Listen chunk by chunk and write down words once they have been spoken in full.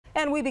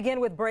And we begin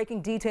with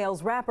breaking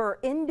details. Rapper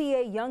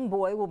NBA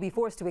YoungBoy will be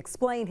forced to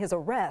explain his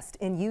arrest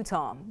in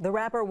Utah. The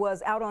rapper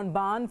was out on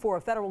bond for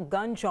a federal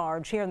gun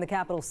charge here in the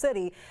capital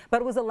city,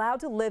 but was allowed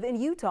to live in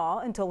Utah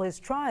until his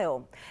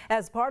trial.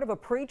 As part of a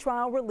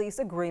pre-trial release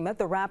agreement,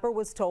 the rapper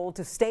was told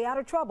to stay out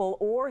of trouble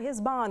or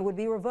his bond would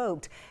be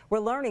revoked. We're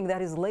learning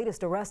that his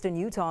latest arrest in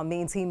Utah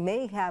means he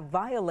may have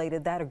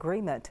violated that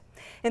agreement.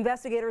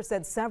 Investigators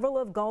said several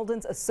of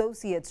Golden's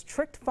associates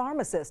tricked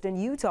pharmacists in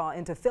Utah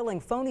into filling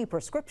phony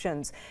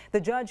prescriptions. The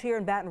judge here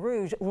in Baton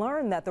Rouge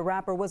learned that the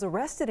rapper was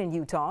arrested in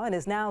Utah and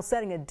is now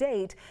setting a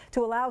date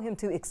to allow him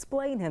to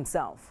explain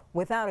himself.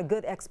 Without a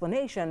good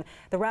explanation,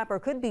 the rapper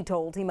could be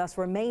told he must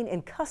remain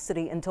in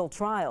custody until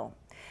trial.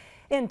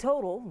 In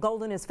total,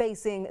 Golden is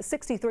facing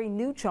 63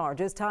 new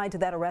charges tied to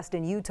that arrest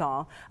in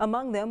Utah.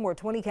 Among them were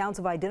 20 counts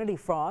of identity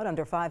fraud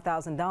under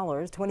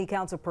 $5,000, 20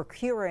 counts of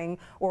procuring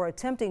or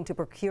attempting to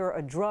procure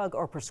a drug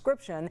or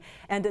prescription,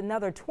 and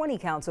another 20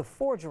 counts of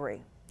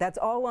forgery. That's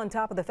all on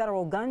top of the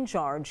federal gun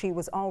charge he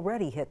was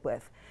already hit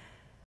with.